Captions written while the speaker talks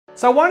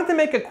So I wanted to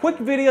make a quick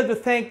video to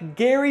thank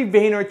Gary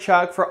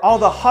Vaynerchuk for all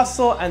the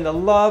hustle and the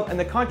love and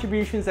the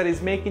contributions that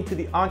he's making to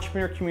the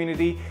entrepreneur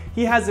community.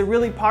 He has a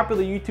really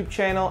popular YouTube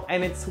channel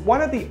and it's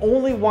one of the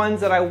only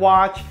ones that I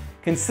watch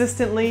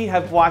consistently,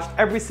 have watched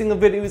every single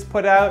video he's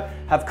put out,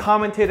 have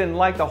commented and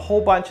liked a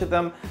whole bunch of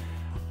them.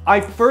 I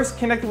first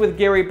connected with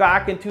Gary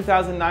back in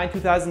 2009,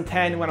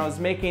 2010 when I was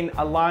making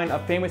a line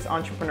of famous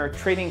entrepreneur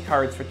trading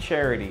cards for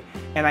charity.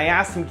 And I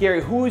asked him, Gary,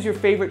 who is your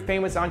favorite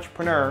famous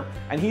entrepreneur?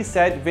 And he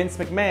said Vince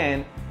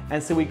McMahon.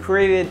 And so we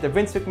created the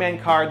Vince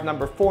McMahon card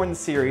number 4 in the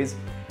series.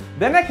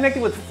 Then I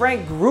connected with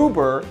Frank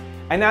Gruber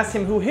and asked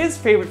him who his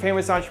favorite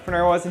famous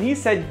entrepreneur was. And he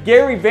said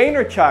Gary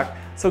Vaynerchuk.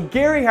 So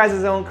Gary has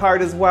his own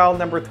card as well,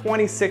 number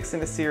 26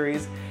 in the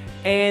series.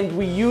 And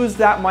we used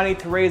that money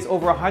to raise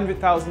over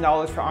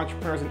 $100,000 for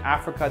entrepreneurs in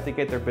Africa to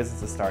get their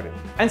businesses started.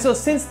 And so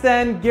since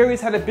then,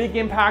 Gary's had a big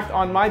impact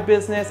on my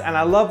business and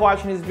I love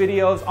watching his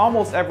videos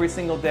almost every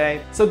single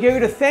day. So Gary,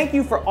 to thank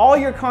you for all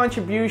your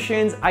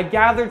contributions, I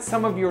gathered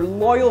some of your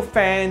loyal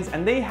fans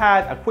and they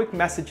had a quick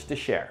message to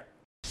share.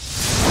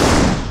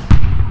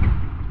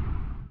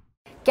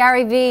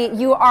 Gary V,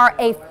 you are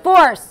a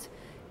force.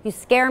 You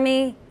scare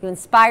me, you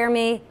inspire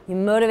me, you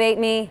motivate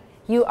me.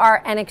 You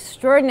are an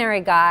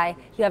extraordinary guy.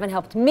 You haven't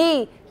helped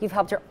me, you've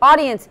helped your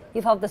audience,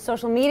 you've helped the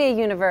social media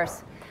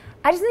universe.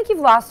 I just think you've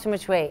lost too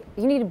much weight.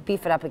 You need to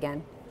beef it up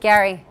again.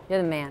 Gary,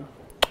 you're the man.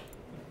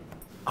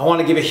 I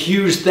want to give a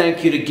huge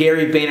thank you to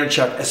Gary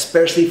Vaynerchuk,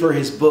 especially for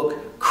his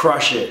book,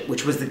 Crush It,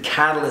 which was the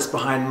catalyst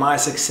behind my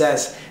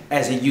success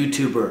as a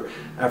YouTuber.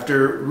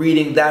 After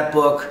reading that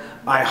book,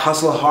 I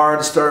hustled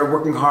hard, started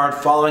working hard,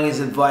 following his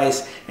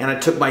advice, and I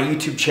took my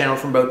YouTube channel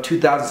from about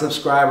 2,000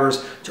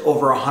 subscribers to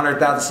over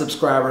 100,000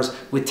 subscribers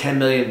with 10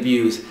 million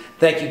views.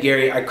 Thank you,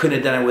 Gary. I couldn't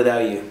have done it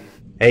without you.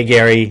 Hey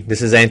Gary,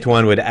 this is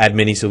Antoine with Ad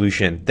Mini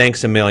Solution.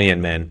 Thanks a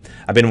million, man.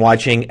 I've been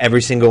watching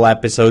every single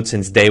episode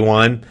since day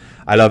one.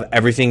 I love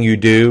everything you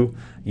do.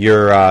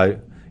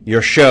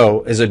 Your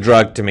show is a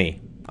drug to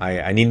me.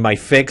 I need my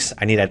fix.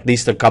 I need at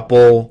least a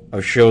couple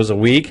of shows a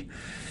week.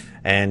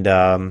 And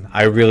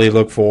I really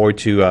look forward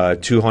to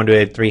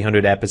 200,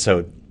 300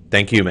 episode.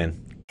 Thank you, man.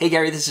 Hey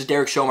Gary, this is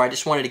Derek Schomer. I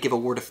just wanted to give a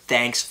word of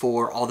thanks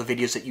for all the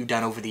videos that you've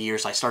done over the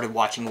years. I started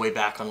watching way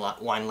back on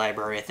Wine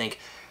Library, I think,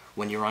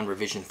 when you were on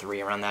Revision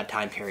 3, around that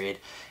time period.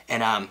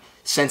 And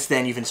since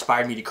then, you've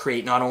inspired me to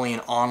create not only an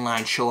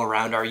online show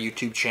around our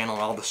YouTube channel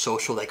and all the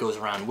social that goes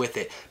around with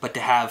it, but to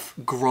have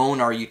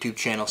grown our YouTube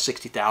channel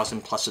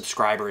 60,000 plus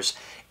subscribers.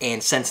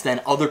 And since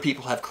then, other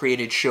people have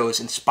created shows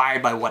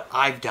inspired by what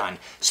I've done.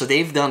 So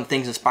they've done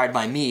things inspired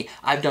by me.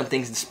 I've done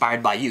things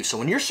inspired by you. So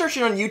when you're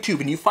searching on YouTube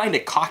and you find a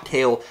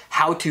cocktail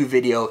how-to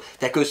video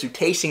that goes through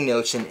tasting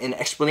notes and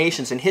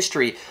explanations and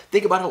history,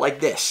 think about it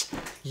like this.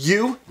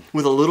 You,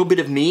 with a little bit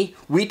of me,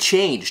 we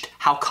changed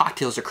how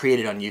cocktails are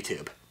created on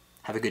YouTube.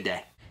 Have a good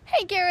day.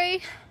 Hey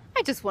Gary,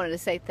 I just wanted to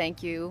say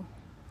thank you.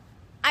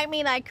 I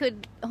mean, I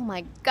could, oh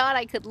my God,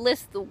 I could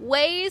list the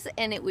ways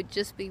and it would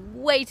just be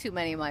way too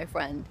many, my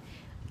friend.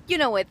 You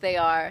know what they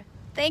are.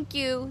 Thank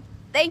you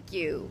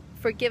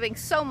for giving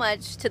so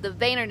much to the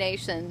Vayner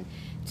Nation,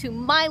 to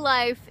my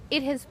life.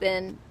 It has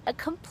been a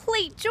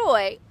complete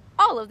joy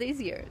all of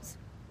these years.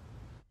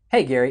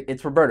 Hey Gary,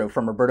 it's Roberto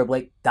from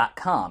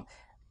robertoblake.com.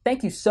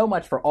 Thank you so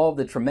much for all of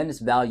the tremendous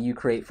value you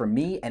create for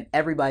me and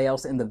everybody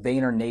else in the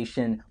Vayner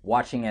Nation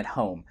watching at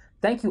home.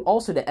 Thank you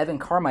also to Evan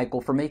Carmichael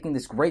for making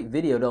this great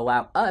video to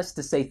allow us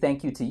to say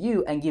thank you to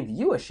you and give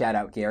you a shout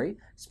out, Gary.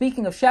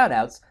 Speaking of shout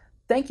outs,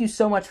 thank you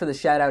so much for the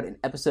shout out in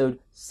episode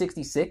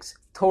 66.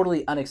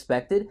 Totally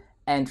unexpected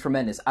and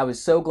tremendous. I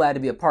was so glad to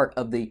be a part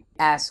of the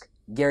Ask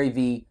Gary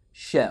V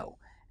show.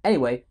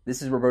 Anyway,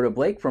 this is Roberto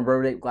Blake from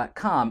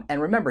robertoblake.com,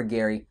 and remember,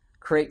 Gary,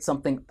 create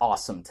something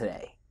awesome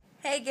today.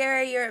 Hey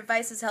Gary, your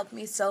advice has helped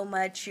me so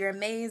much. You're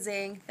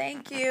amazing.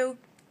 Thank you.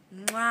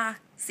 Mwah.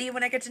 See you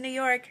when I get to New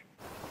York.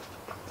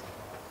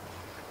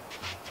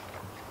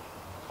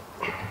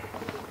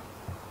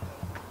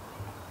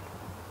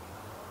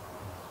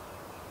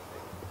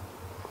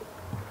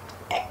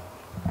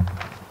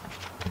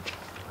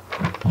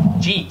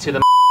 G to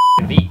the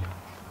V.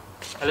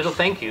 A little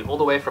thank you all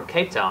the way from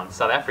Cape Town,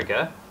 South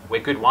Africa, where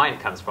good wine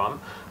comes from,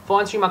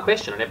 for answering my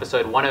question on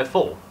episode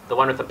 104, the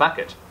one with the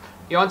bucket.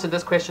 You answered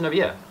this question of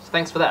year, so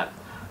thanks for that.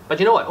 But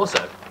you know what, also,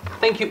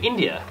 thank you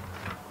India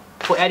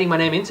for adding my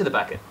name into the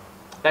bucket.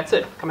 That's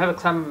it. Come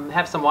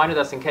have some wine with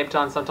us in Cape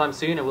Town sometime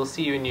soon, and we'll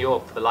see you in New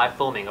York for the live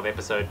filming of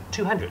episode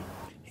 200.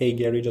 Hey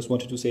Gary, just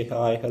wanted to say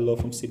hi, hello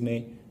from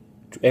Sydney,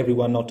 to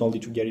everyone, not only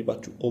to Gary,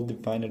 but to all the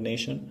Vayner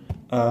Nation.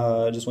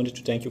 Just wanted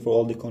to thank you for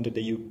all the content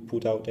that you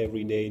put out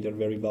every day. They're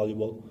very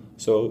valuable.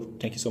 So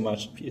thank you so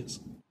much. Peace.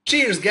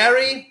 Cheers,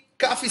 Gary.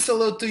 Coffee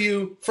salute to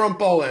you from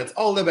Poland.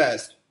 All the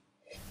best.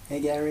 Hey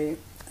Gary,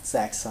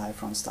 Zach Sai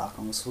from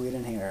Stockholm,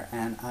 Sweden here,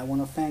 and I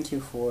want to thank you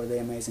for the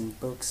amazing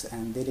books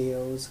and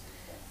videos,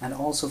 and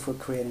also for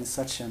creating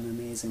such an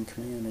amazing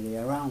community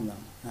around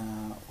them.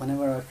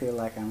 Whenever I feel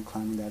like I'm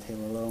climbing that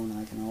hill alone,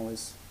 I can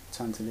always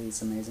turn to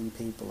these amazing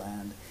people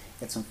and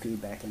get some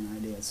feedback and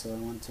ideas, so I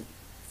want to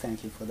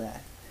thank you for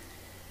that.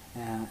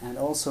 And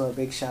also a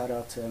big shout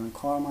out to Evan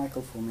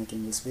Carmichael for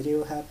making this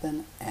video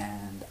happen,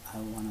 and I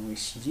want to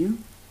wish you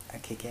a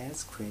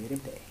kick-ass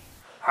creative day.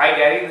 Hi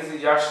Gary, this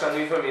is Yash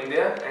Sanvi from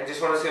India, and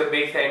just want to say a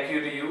big thank you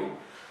to you.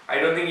 I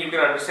don't think you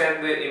can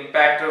understand the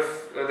impact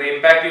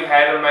you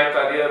had on my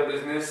career,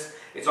 business.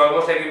 It's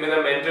almost like you've been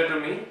a mentor to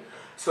me.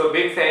 So a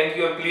big thank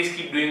you, and please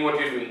keep doing what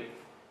you're doing.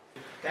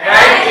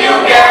 Thank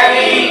you,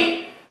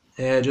 Gary!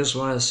 Yeah, I just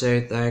want to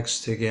say thanks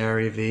to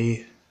Gary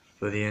V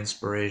for the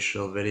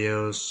inspirational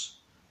videos.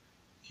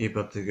 Keep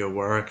up the good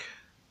work.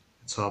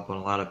 It's helping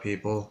a lot of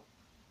people.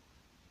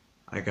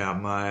 I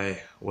got my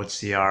 "What's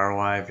the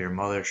ROI of your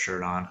mother"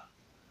 shirt on.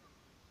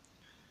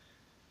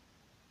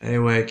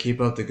 Anyway,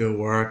 keep up the good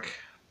work,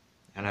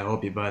 and I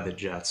hope you buy the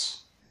Jets.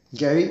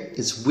 Gary,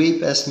 it's way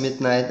past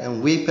midnight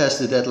and way past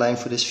the deadline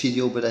for this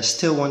video, but I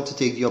still want to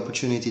take the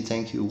opportunity to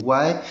thank you.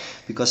 Why?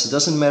 Because it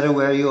doesn't matter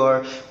where you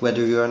are,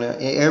 whether you're on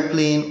an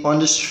airplane, on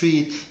the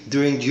street,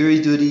 during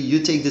jury duty, you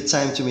take the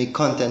time to make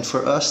content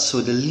for us. So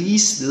the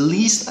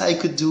least I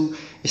could do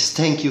is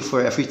thank you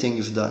for everything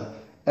you've done.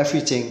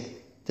 Everything.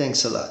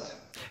 Thanks a lot.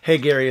 Hey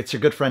Gary, it's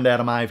your good friend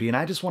Adam Ivy, and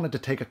I just wanted to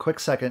take a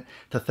quick second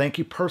to thank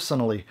you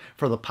personally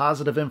for the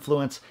positive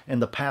influence and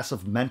the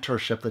passive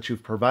mentorship that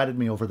you've provided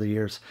me over the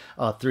years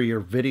through your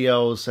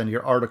videos and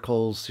your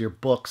articles, your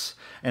books,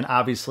 and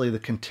obviously the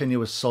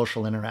continuous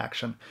social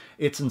interaction.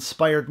 It's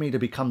inspired me to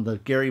become the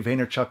Gary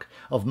Vaynerchuk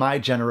of my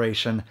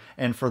generation,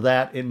 and for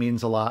that it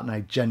means a lot, and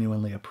I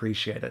genuinely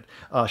appreciate it.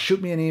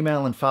 Shoot me an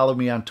email and follow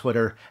me on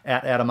Twitter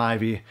at Adam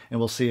Ivy, and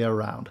we'll see you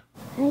around.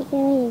 Hi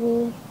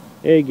Gary.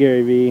 Hey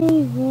Gary V.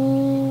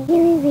 Hey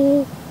Gary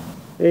V.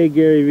 Hey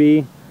Gary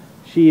V.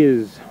 She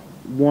is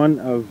one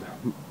of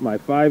my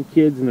 5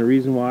 kids and the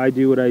reason why I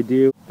do what I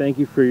do. Thank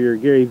you for your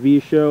Gary V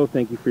show.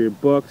 Thank you for your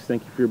books.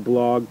 Thank you for your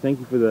blog. Thank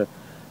you for the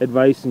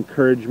advice,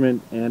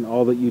 encouragement, and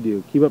all that you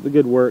do. Keep up the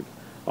good work.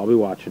 I'll be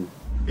watching.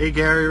 Hey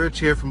Gary,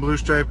 Rich here from Blue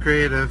Stripe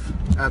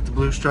Creative at the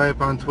Blue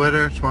Stripe on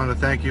Twitter. Just wanted to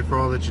thank you for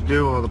all that you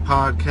do, all the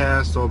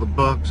podcasts, all the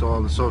books,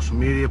 all the social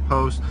media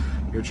posts.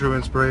 You're a true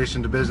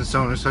inspiration to business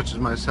owners such as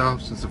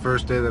myself since the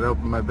first day that I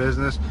opened my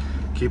business.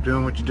 Keep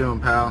doing what you're doing,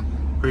 pal.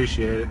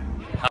 Appreciate it.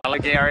 Hello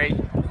Gary,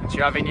 do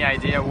you have any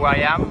idea who I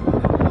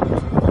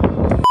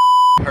am?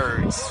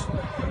 Hurts.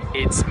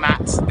 It's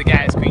Matt, the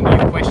guy asking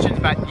you questions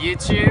about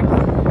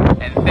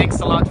YouTube. And thanks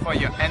a lot for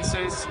your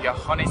answers, your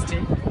honesty,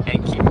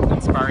 and keep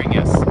inspiring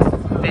us.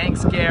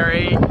 Thanks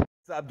Gary.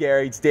 What's up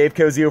Gary, it's Dave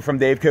Cozio from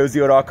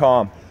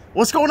DaveCozio.com.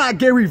 What's going on,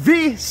 Gary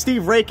V?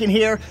 Steve Rakin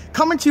here,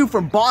 coming to you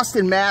from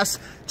Boston, Mass.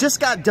 Just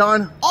got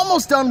done,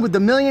 almost done with the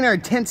Millionaire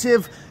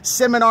Intensive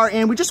seminar,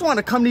 and we just want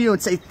to come to you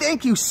and say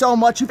thank you so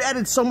much. You've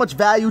added so much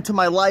value to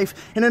my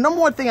life, and the number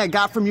one thing I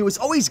got from you is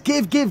always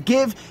give,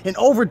 and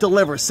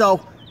over-deliver. So,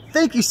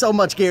 thank you so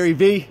much, Gary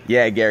V.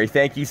 Yeah, Gary,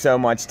 thank you so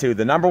much, too.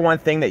 The number one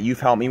thing that you've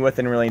helped me with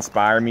and really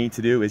inspired me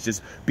to do is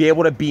just be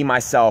able to be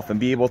myself and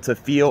be able to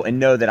feel and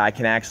know that I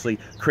can actually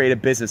create a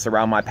business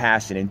around my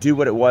passion and do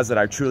what it was that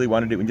I truly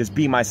want to do and just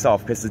be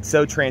myself, because it's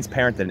so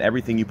transparent that in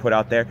everything you put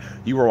out there,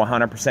 you were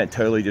 100%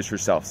 totally just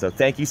yourself. So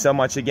thank you so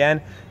much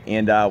again,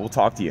 and we'll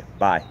talk to you.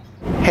 Bye.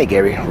 Hey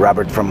Gary,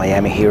 Robert from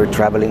Miami here,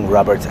 Traveling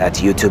Robert at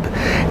YouTube.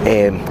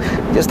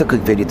 Just a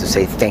quick video to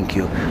say thank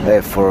you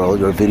for all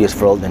your videos,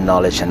 for all the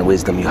knowledge and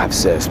wisdom you have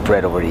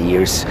spread over the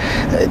years.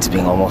 It's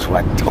been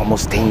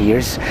almost 10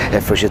 years.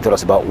 First you taught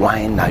us about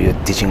wine, now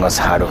you're teaching us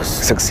how to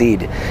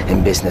succeed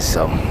in business.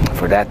 So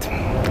for that,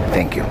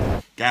 thank you.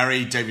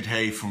 Gary, David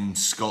Hay from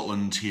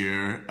Scotland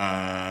here.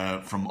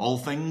 From All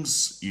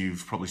Things,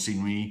 you've probably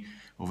seen me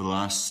over the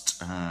last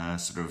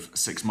sort of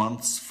 6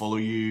 months, follow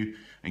you,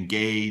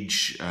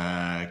 engage,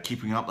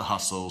 keeping up the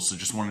hustle. So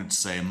just wanted to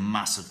say a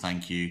massive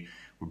thank you.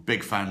 We're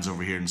big fans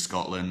over here in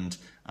Scotland,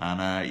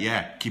 and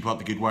yeah, keep up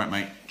the good work,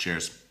 mate.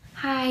 Cheers.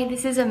 Hi,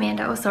 this is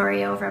Amanda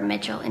Osorio from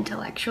Mitchell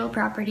Intellectual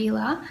Property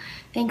Law.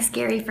 Thanks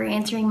Gary for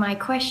answering my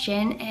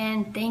question,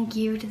 and thank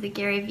you to the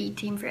Gary V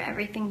team for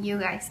everything you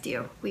guys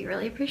do. We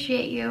really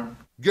appreciate you.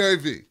 Gary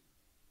V,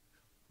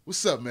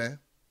 what's up, man?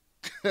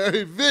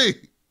 Gary V.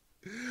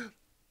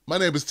 My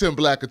name is Tim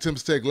Black of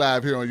Tim's Take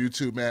Live here on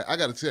YouTube, man. I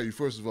got to tell you,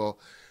 first of all,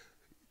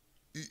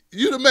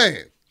 you the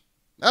man.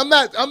 I'm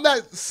not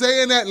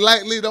saying that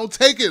lightly. Don't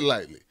take it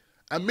lightly.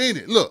 I mean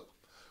it. Look,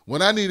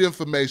 when I need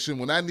information,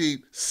 when I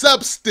need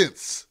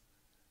substance,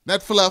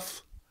 not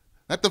fluff,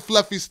 not the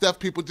fluffy stuff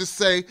people just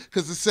say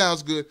because it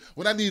sounds good.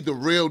 When I need the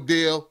real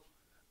deal,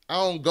 I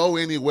don't go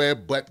anywhere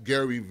but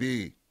Gary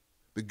V.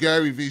 The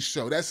Gary V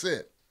Show. That's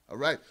it. All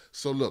right?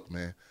 So look,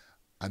 man.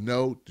 I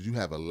know that you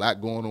have a lot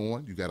going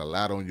on. You got a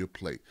lot on your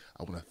plate.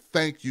 I want to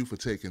thank you for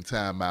taking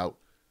time out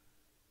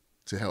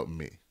to help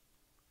me.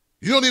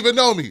 You don't even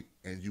know me,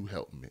 and you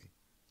help me.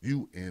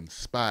 You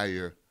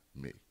inspire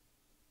me.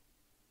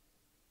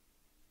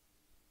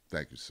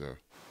 Thank you, sir.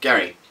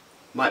 Gary,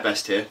 Mike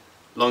Best here,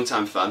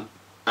 long-time fan,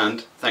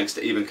 and thanks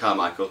to Evan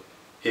Carmichael,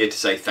 here to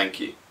say thank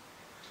you.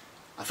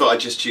 I thought I'd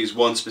just choose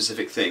one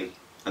specific thing,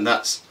 and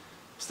that's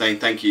saying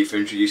thank you for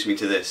introducing me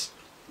to this.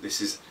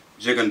 This is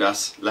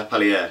Jugundas La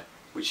Palliere,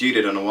 which you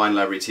did on a Wine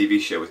Library TV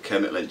show with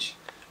Kermit Lynch.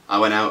 I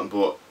went out and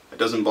bought a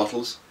dozen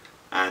bottles,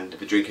 and I've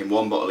been drinking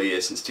 1 bottle a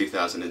year since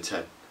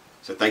 2010.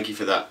 So thank you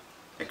for that.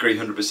 Agree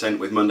 100%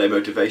 with Monday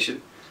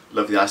Motivation.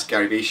 Love the Ask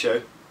Gary Vee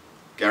show.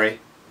 Gary,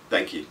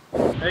 thank you.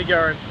 Hey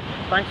Gary,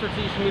 thanks for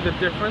teaching me the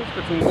difference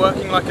between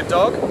working like a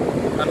dog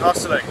and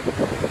hustling.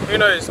 Who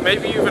knows,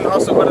 maybe you even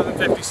hustle better than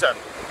 50 Cent.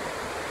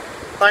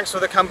 Thanks for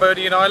the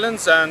Cambodian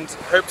islands and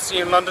hope to see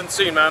you in London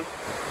soon, man.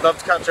 Love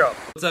to catch up.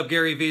 What's up,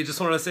 Gary Vee? Just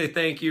want to say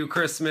thank you.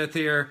 Chris Smith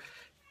here.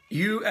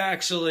 You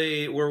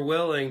actually were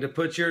willing to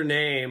put your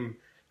name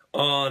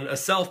on a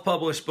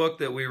self-published book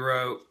that we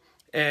wrote.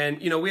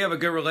 And, you know, we have a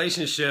good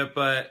relationship,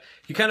 but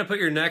you kind of put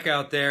your neck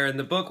out there, and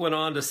the book went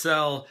on to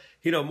sell,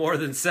 you know, more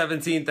than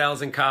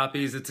 17,000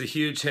 copies. It's a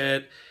huge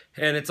hit.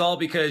 And it's all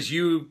because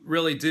you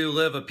really do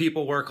live a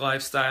people work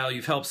lifestyle.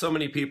 You've helped so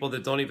many people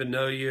that don't even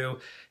know you.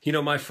 You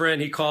know, my friend,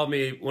 he called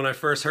me when I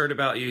first heard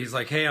about you. He's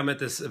like, hey, I'm at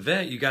this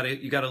event. You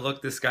gotta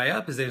look this guy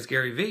up. His name's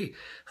Gary Vee.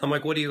 I'm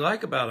like, what do you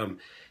like about him?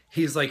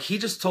 He's like, he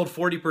just told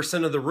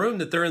 40% of the room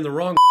that they're in the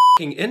wrong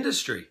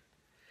industry.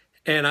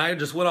 And I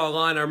just went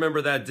online. I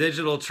remember that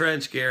digital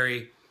trench,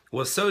 Gary,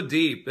 was so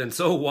deep and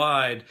so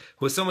wide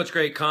with so much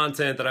great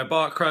content that I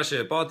bought Crush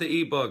It, bought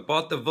the ebook,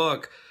 bought the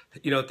book.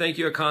 You know, thank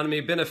you,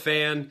 Economy. Been a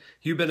fan.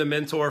 You've been a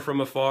mentor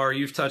from afar.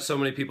 You've touched so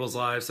many people's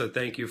lives. So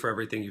thank you for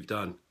everything you've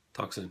done.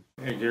 Talk soon.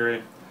 Hey,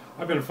 Gary.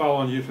 I've been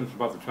following you since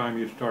about the time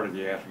you started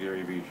the Ask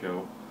Gary Vee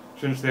show.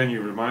 Since then,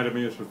 you reminded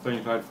me of some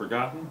things I'd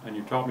forgotten, and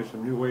you taught me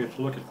some new ways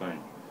to look at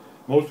things.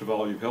 Most of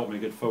all, you've helped me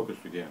get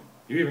focused again.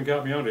 You even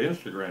got me onto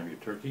Instagram, you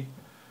turkey.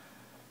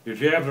 Your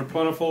jabs are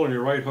plentiful and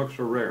your right hooks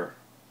are rare.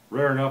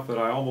 Rare enough that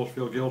I almost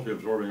feel guilty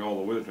absorbing all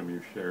the wisdom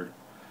you've shared.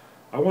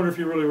 I wonder if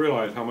you really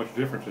realize how much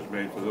difference it's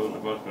made for those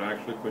of us that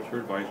actually put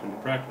your advice into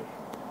practice.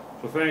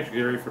 So thanks,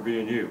 Gary, for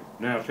being you.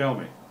 Now tell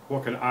me,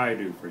 what can I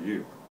do for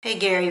you? Hey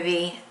Gary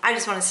Vee, I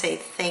just want to say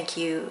thank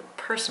you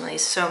personally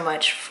so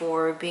much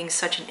for being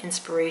such an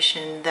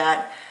inspiration.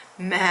 That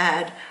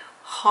mad,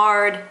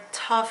 hard,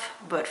 tough,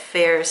 but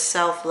fair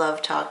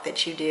self-love talk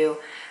that you do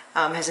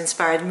has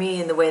inspired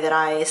me in the way that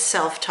I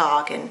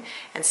self-talk and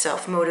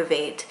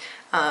self-motivate,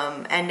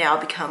 and now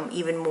become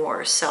even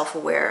more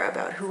self-aware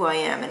about who I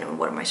am and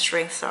what my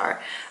strengths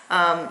are.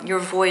 Your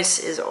voice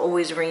is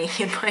always ringing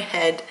in my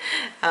head,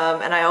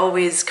 and I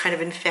always kind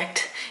of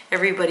infect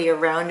everybody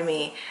around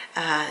me.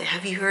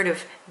 Have you heard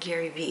of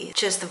Gary Vee?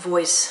 Just the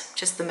voice,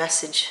 just the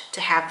message,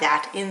 to have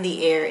that in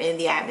the air, in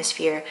the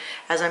atmosphere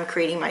as I'm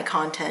creating my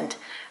content,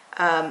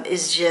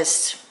 is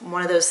just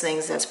one of those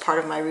things that's part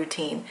of my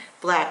routine.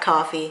 Black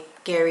coffee,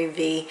 Gary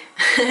Vee.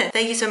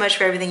 Thank you so much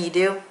for everything you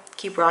do.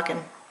 Keep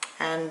rocking.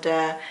 And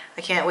I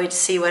can't wait to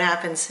see what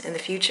happens in the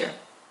future.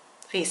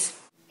 Peace.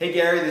 Hey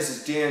Gary, this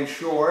is Dan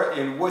Shore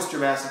in Worcester,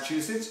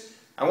 Massachusetts.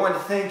 I want to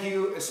thank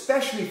you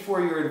especially for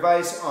your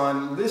advice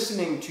on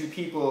listening to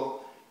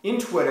people in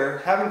Twitter,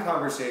 having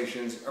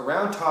conversations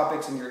around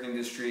topics in your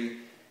industry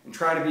and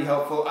trying to be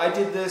helpful. I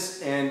did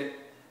this and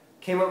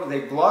came up with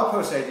a blog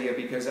post idea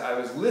because I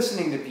was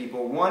listening to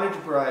people, wanted to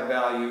provide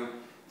value.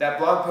 That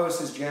blog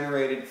post has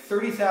generated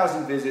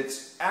 30,000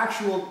 visits,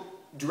 actual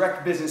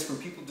direct business from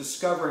people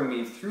discovering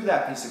me through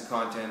that piece of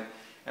content,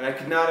 and I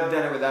could not have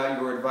done it without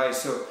your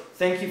advice. So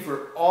thank you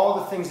for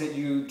all the things that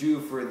you do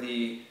for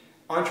the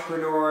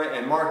entrepreneur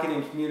and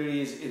marketing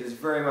communities. It is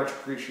very much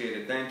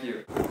appreciated. Thank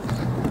you.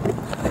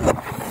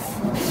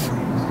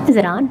 Is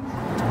it on?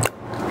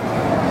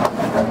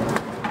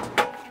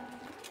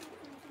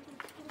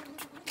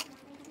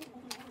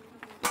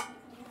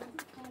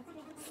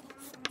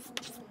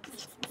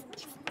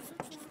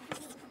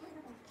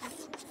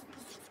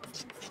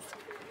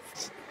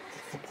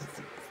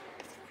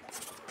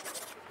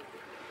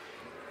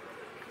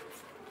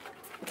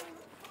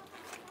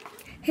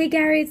 Hey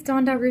Gary, it's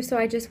Dawn Russo.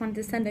 I just wanted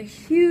to send a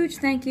huge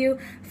thank you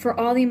for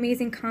all the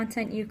amazing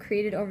content you've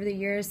created over the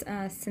years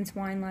since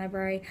Wine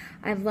Library.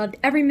 I've loved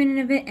every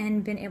minute of it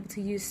and been able to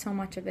use so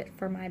much of it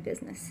for my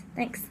business.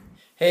 Thanks.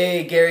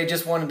 Hey Gary,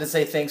 just wanted to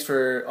say thanks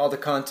for all the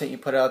content you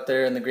put out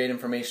there and the great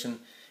information.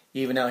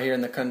 Even out here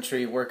in the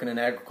country working in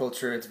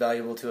agriculture, it's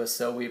valuable to us,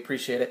 so we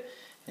appreciate it.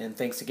 And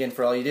thanks again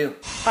for all you do.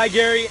 Hi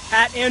Gary,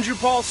 at Andrew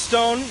Paul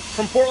Stone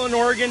from Portland,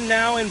 Oregon,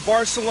 now in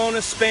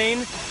Barcelona,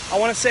 Spain. I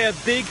want to say a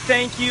big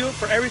thank you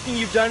for everything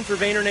you've done for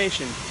Vayner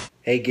Nation.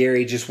 Hey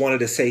Gary, just wanted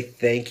to say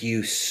thank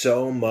you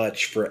so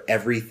much for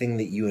everything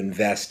that you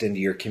invest into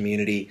your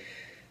community.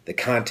 The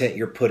content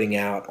you're putting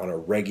out on a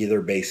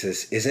regular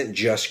basis isn't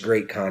just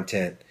great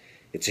content.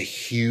 It's a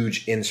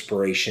huge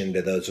inspiration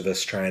to those of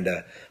us trying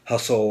to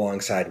hustle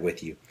alongside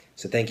with you.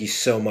 So thank you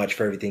so much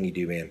for everything you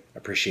do, man. I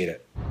appreciate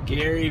it.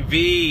 Gary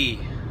Vee,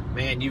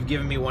 man, you've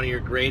given me one of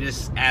your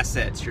greatest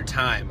assets, your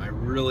time. I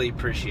really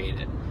appreciate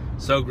it.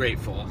 So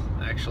grateful,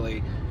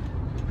 actually.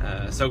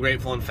 So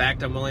grateful, in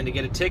fact, I'm willing to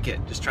get a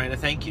ticket just trying to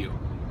thank you,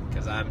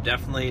 because I'm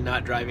definitely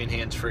not driving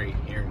hands-free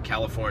here in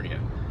California.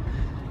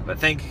 But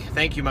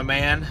thank you, my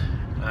man.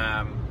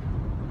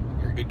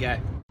 You're a good guy.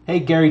 Hey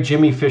Gary,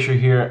 Jimmy Fisher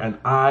here, and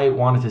I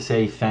wanted to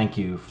say thank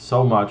you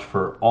so much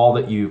for all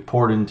that you've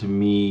poured into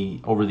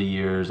me over the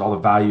years, all the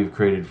value you've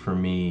created for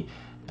me.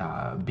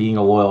 being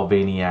a loyal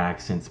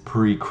Vayniac since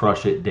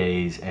pre-Crush It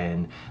days,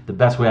 and the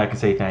best way I can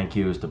say thank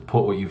you is to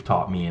put what you've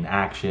taught me in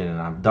action,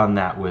 and I've done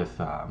that with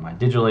my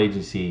digital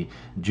agency,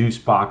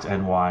 Juicebox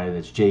NY,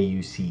 that's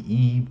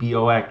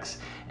Jucebox,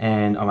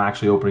 and I'm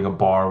actually opening a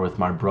bar with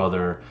my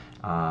brother,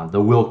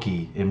 the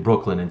Wilkie in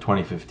Brooklyn in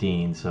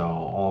 2015, so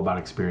all about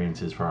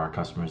experiences for our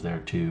customers there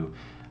too.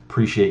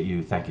 Appreciate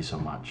you. Thank you so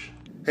much.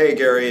 Hey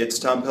Gary, it's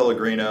Tom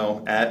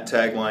Pellegrino at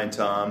Tagline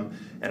Tom,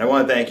 and I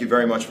want to thank you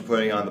very much for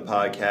putting on the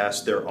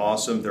podcast. They're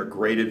awesome. They're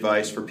great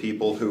advice for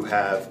people who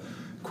have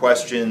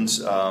questions,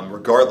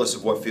 regardless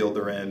of what field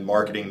they're in,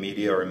 marketing,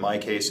 media, or in my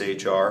case,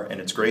 HR, and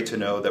it's great to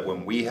know that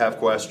when we have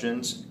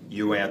questions,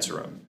 you answer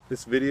them.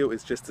 This video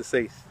is just to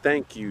say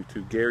thank you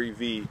to Gary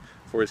Vee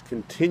for his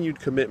continued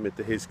commitment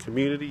to his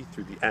community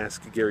through the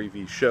Ask Gary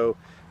Vee show.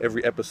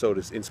 Every episode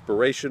is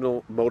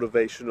inspirational,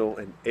 motivational,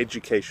 and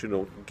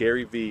educational.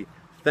 Gary Vee,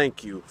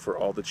 thank you for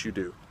all that you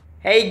do.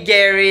 Hey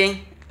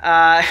Gary,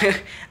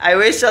 I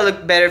wish I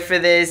looked better for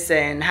this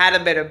and had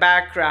a better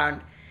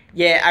background.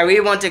 Yeah, I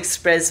really want to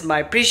express my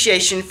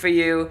appreciation for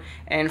you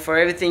and for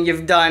everything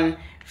you've done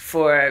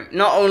for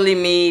not only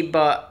me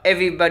but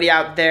everybody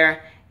out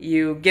there.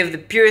 You give the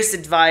purest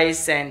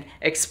advice and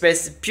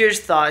express the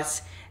purest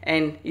thoughts,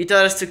 and you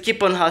taught us to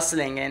keep on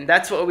hustling, and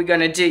that's what we're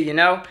gonna do, you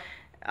know?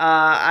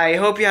 I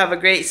hope you have a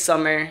great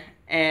summer,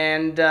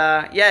 and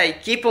yeah,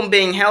 keep on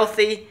being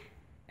healthy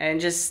and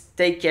just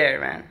take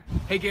care, man.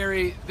 Hey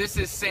Gary, this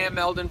is Sam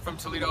Meldon from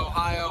Toledo,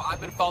 Ohio.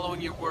 I've been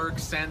following your work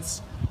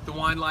since the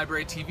Wine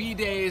Library TV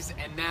days,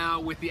 and now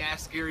with the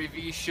Ask Gary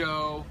Vee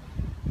show,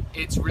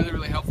 it's really,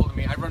 really helpful to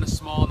me. I run a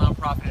small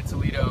nonprofit in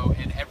Toledo,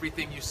 and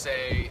everything you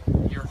say,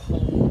 your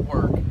whole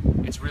work,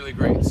 it's really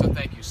great. So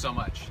thank you so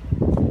much.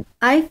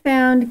 I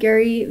found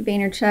Gary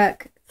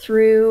Vaynerchuk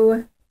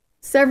through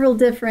several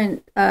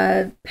different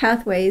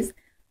pathways.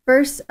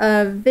 First,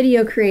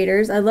 video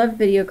creators. I love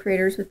video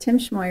creators with Tim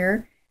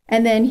Schmoyer.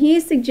 And then he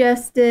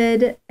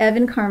suggested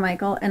Evan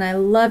Carmichael, and I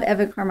love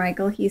Evan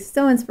Carmichael. He's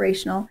so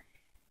inspirational.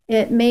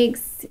 It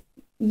makes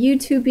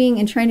YouTubing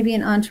and trying to be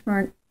an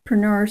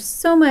entrepreneur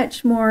so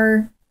much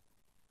more,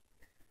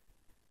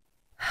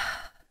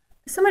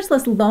 so much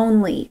less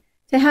lonely,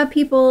 to have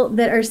people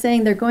that are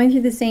saying they're going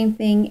through the same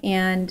thing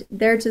and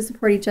there to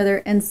support each other.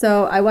 And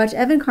so I watched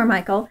Evan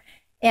Carmichael,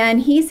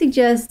 and he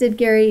suggested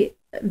Gary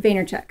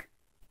Vaynerchuk.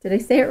 Did I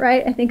say it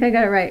right? I think I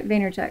got it right,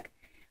 Vaynerchuk.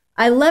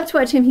 I love to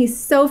watch him. He's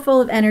so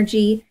full of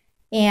energy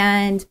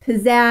and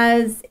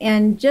pizzazz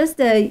and just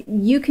a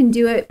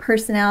you-can-do-it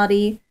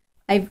personality.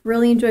 I've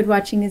really enjoyed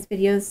watching his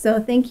videos.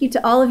 So thank you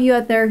to all of you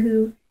out there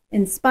who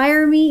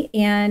inspire me,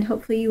 and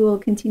hopefully you will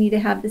continue to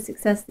have the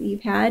success that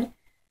you've had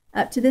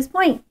up to this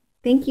point.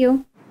 Thank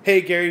you. Hey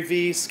Gary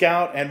Vee,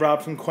 Scout, and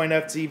Rob from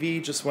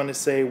CoinFTV. Just want to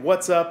say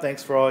what's up.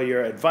 Thanks for all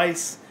your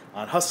advice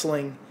on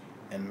hustling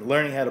and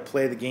learning how to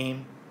play the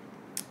game.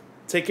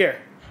 Take care.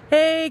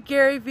 Hey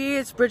Gary Vee,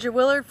 it's Bridget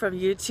Willard from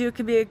You Too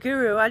Can Be a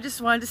Guru. I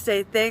just wanted to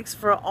say thanks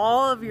for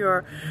all of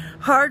your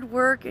hard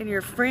work and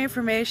your free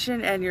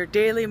information and your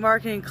daily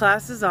marketing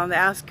classes on the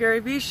Ask Gary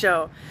Vee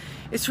show.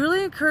 It's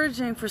really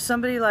encouraging for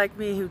somebody like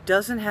me who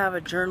doesn't have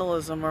a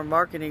journalism or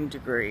marketing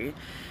degree,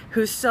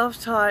 who's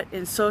self-taught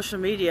in social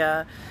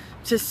media,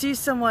 to see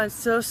someone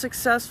so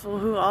successful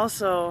who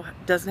also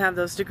doesn't have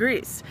those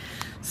degrees.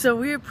 So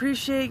we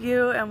appreciate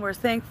you, and we're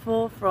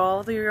thankful for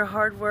all of your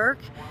hard work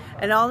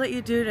and all that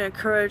you do to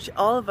encourage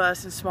all of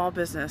us in small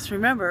business.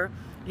 Remember,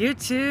 you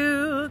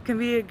too can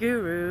be a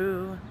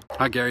guru.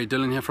 Hi Gary,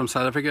 Dylan here from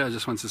South Africa. I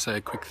just want to say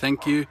a quick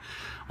thank you.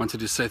 I wanted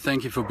to say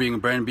thank you for being a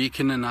brand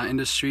beacon in our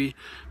industry,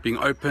 being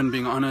open,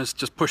 being honest,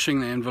 just pushing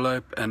the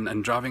envelope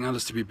and driving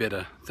others to be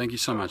better. Thank you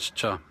so much.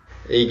 Ciao.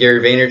 Hey Gary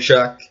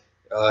Vaynerchuk,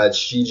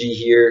 it's Gigi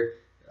here.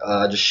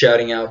 Just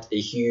shouting out a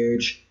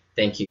huge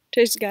thank you.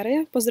 Cześć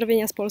Gary,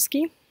 pozdrowienia z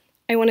Polski.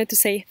 I wanted to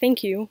say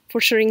thank you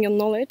for sharing your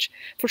knowledge,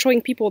 for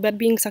showing people that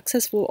being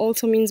successful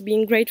also means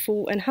being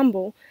grateful and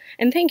humble.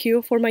 And thank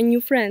you for my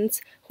new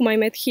friends whom I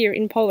met here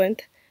in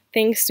Poland,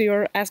 thanks to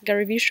your Ask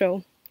Gary Vee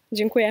show.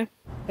 Dziękuję.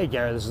 Hey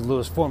Gary, this is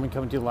Lewis Foreman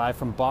coming to you live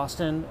from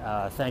Boston.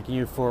 Thanking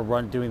you for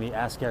doing the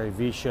Ask Gary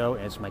Vee show.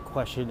 Answer my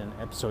question in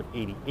episode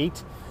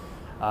 88,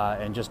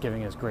 and just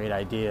giving us great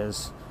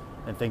ideas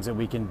and things that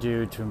we can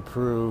do to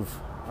improve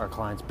our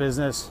clients'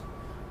 business,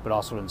 but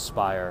also to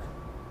inspire.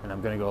 And I'm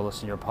going to go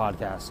listen to your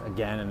podcast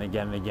again and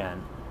again and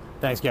again.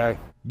 Thanks, Gary.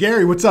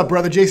 Gary, what's up,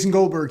 brother? Jason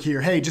Goldberg here.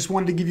 Hey, just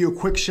wanted to give you a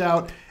quick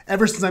shout.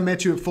 Ever since I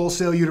met you at Full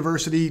Sail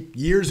University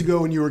years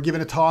ago when you were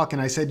giving a talk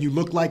and I said you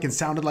looked like and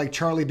sounded like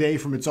Charlie Day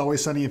from It's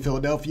Always Sunny in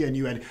Philadelphia and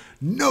you had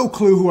no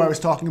clue who I was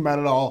talking about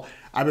at all,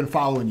 I've been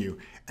following you.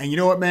 And you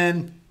know what,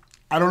 man?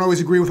 I don't always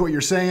agree with what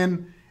you're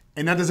saying,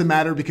 and that doesn't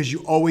matter because you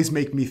always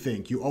make me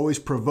think. You always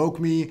provoke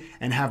me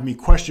and have me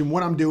question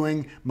what I'm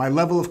doing, my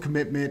level of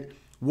commitment,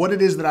 what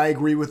it is that I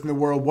agree with in the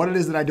world, what it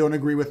is that I don't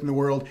agree with in the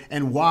world,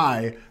 and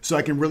why, so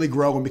I can really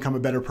grow and become a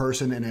better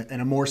person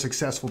and a more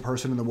successful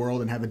person in the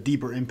world and have a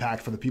deeper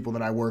impact for the people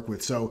that I work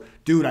with. So,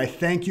 dude, I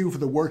thank you for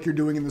the work you're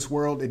doing in this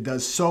world. It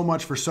does so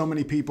much for so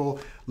many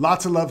people.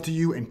 Lots of love to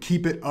you, and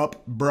keep it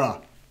up,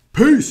 bruh.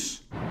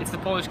 Peace! It's the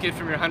Polish kid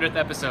from your 100th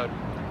episode.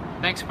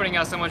 Thanks for putting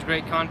out so much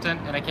great content,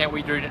 and I can't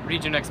wait to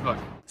read your next book.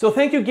 So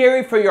thank you,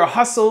 Gary, for your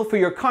hustle, for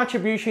your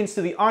contributions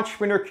to the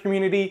entrepreneur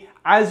community.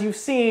 As you've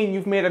seen,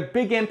 you've made a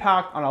big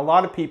impact on a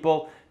lot of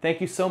people. Thank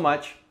you so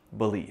much.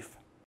 Believe.